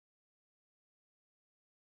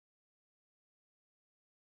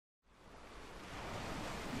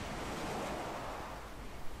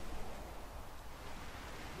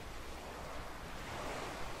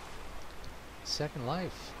Second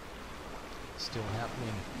Life still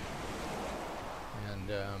happening, and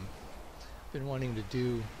been wanting to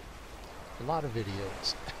do a lot of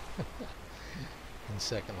videos in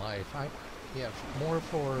Second Life. I have more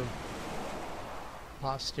for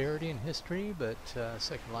posterity and history, but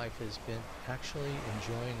Second Life has been actually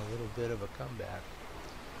enjoying a little bit of a comeback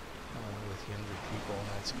with younger people, and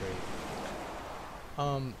that's great.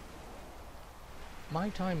 My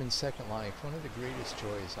time in Second Life, one of the greatest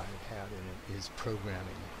joys I've had in it is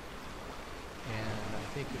programming. And I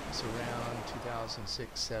think it was around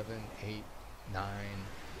 2006, 7, 8, 9,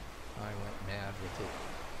 I went mad with it.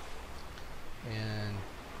 And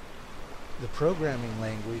the programming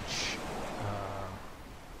language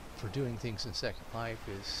for doing things in Second Life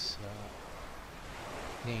is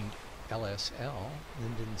named LSL,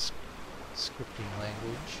 Linden Scripting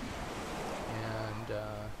Language. And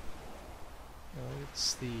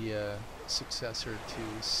it's the successor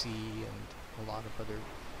to C and a lot of other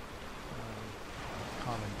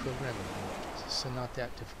common programming languages. So not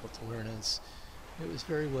that difficult to learn. It was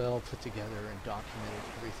very well put together and documented,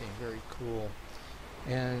 everything very cool.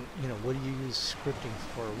 And what do you use scripting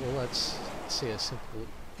for? Well, let's say a simple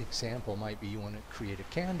example might be you want to create a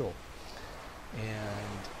candle,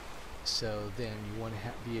 and so then you want to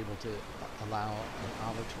be able to allow an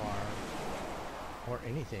avatar or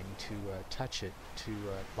anything to touch it, to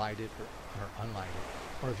light it or unlight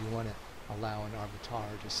it. Or if you want to allow an avatar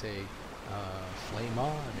to say flame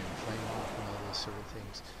on and flame off and all those sort of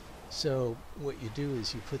things. So what you do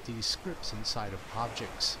is you put these scripts inside of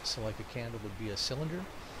objects. So like a candle would be a cylinder,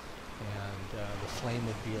 and the flame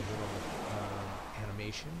would be a little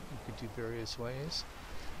animation. You could do various ways.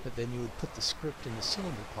 But then you would put the script in the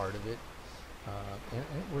cylinder part of it, and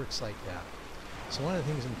it works like that. So one of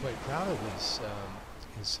the things I'm quite proud of is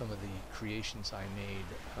some of the creations I made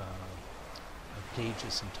of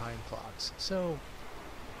gauges and time clocks. So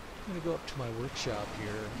I'm going to go up to my workshop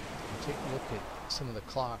here and take a look at some of the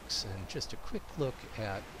clocks and just a quick look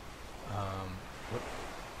at what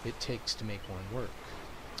it takes to make one work.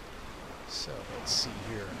 So let's see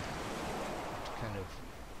here, to kind of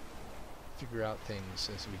figure out things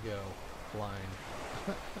as we go blind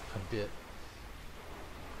a bit.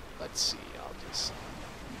 Let's see, I'll just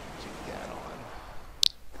keep that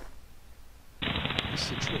on.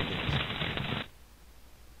 Situated.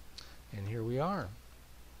 And here we are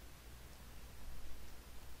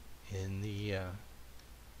in the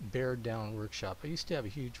bared down workshop. I used to have a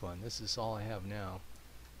huge one. This is all I have now.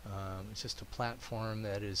 It's just a platform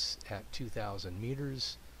that is at 2,000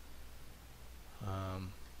 meters.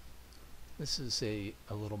 This is a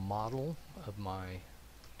little model of my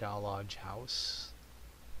Dow Lodge house.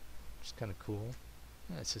 It's kind of cool.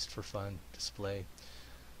 It's just for fun display.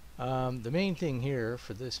 The main thing here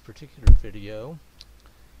for this particular video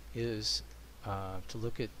is to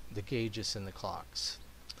look at the gauges and the clocks.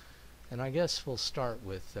 And I guess we'll start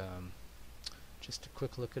with just a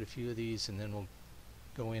quick look at a few of these, and then we'll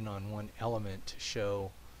go in on one element to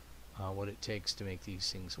show what it takes to make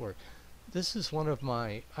these things work. This is one of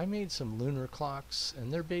I made some lunar clocks,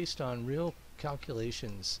 and they're based on real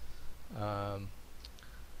calculations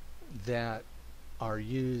that are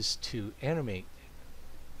used to animate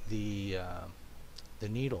the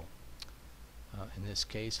needle. In this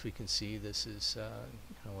case, we can see this is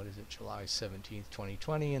what is it, July 17th,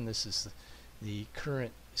 2020, and this is the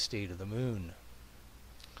current state of the moon.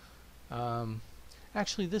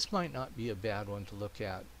 Actually, this might not be a bad one to look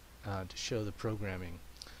at to show the programming.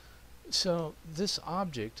 So this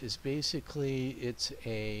object is basically, it's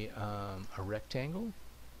a rectangle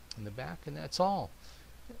in the back, and that's all.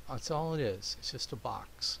 That's all it is. It's just a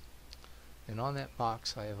box. And on that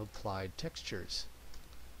box I have applied textures.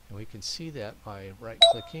 And we can see that by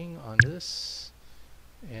right-clicking on this,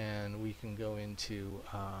 and we can go into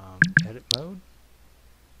edit mode.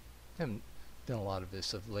 I haven't done a lot of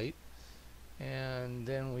this of late. And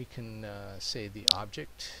then we can say the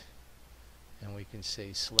object, and we can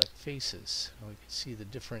say select faces, and we can see the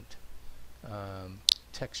different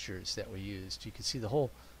textures that we used. You can see the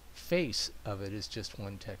whole face of it is just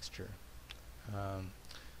one texture.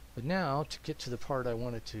 But now, to get to the part I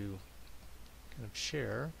wanted to kind of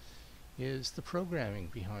share, is the programming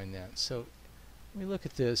behind that. So when we look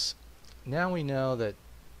at this, now we know that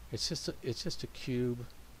it's just a cube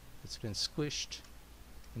that's been squished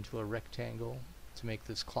into a rectangle to make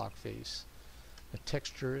this clock face. A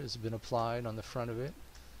texture has been applied on the front of it,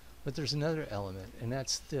 but there's another element, and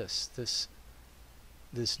that's this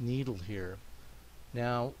needle here.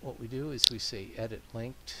 Now what we do is we say edit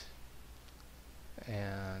linked,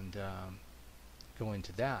 and go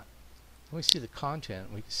into that. When we see the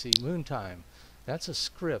content, we can see moon time. That's a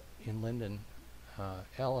script in Linden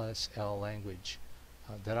LSL language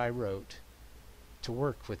that I wrote to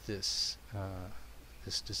work with this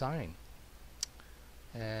this design.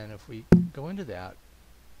 And if we go into that,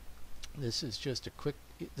 this is just a quick,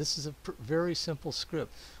 this is a very simple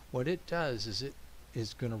script. What it does is it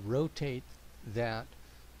is going to rotate that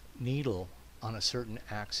needle on a certain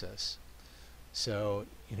axis. So,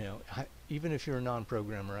 you know, even if you're a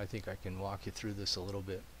non-programmer, I think I can walk you through this a little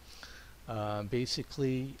bit.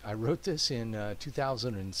 Basically, I wrote this in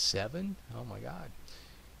 2007. Oh my God.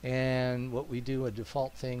 And what we do, a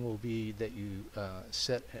default thing will be that you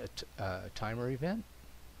set a timer event.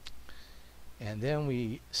 And then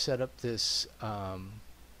we set up this,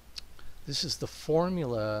 this is the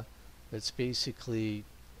formula that's basically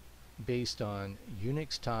based on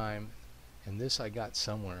Unix time, and this I got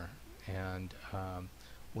somewhere. And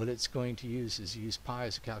what it's going to use is use pi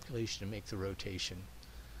as a calculation to make the rotation.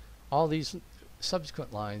 All these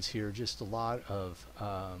subsequent lines here are just a lot of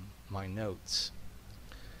my notes.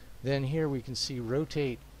 Then here we can see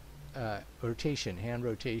rotate, rotation, hand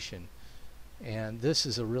rotation. And this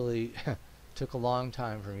is a really took a long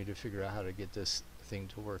time for me to figure out how to get this thing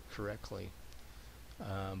to work correctly.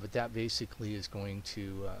 But that basically is going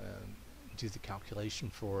to do the calculation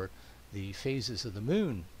for the phases of the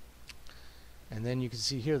moon. And then you can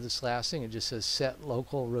see here this last thing, it just says set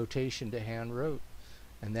local rotation to hand rot.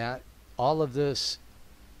 And that, all of this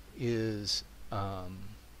is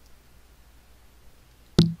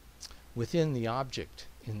within the object,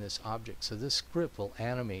 in this object. So this script will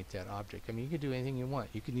animate that object. I mean, you can do anything you want.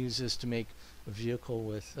 You can use this to make a vehicle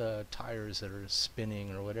with tires that are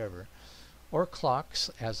spinning or whatever. Or clocks,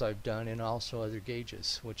 as I've done, and also other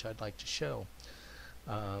gauges, which I'd like to show.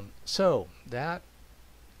 So that,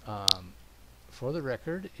 for the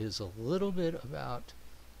record, is a little bit about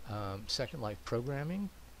Second Life programming,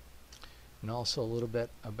 and also a little bit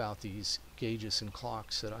about these gauges and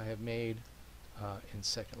clocks that I have made in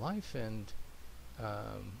Second Life, and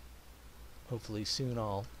hopefully soon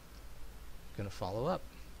I'll going to follow up,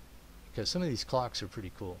 because some of these clocks are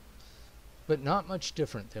pretty cool, but not much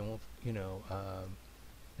different than, you know,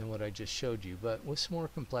 than what I just showed you, but with some more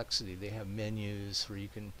complexity. They have menus where you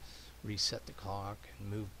can reset the clock and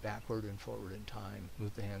move backward and forward in time,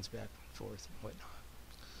 move the hands back and forth and whatnot.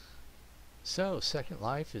 So Second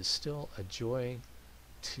Life is still a joy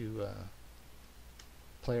to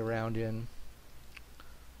play around in,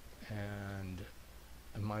 and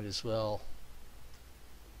I might as well,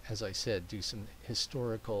 as I said, do some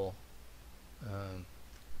historical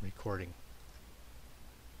recording.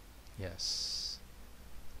 Yes.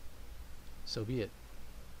 So be it.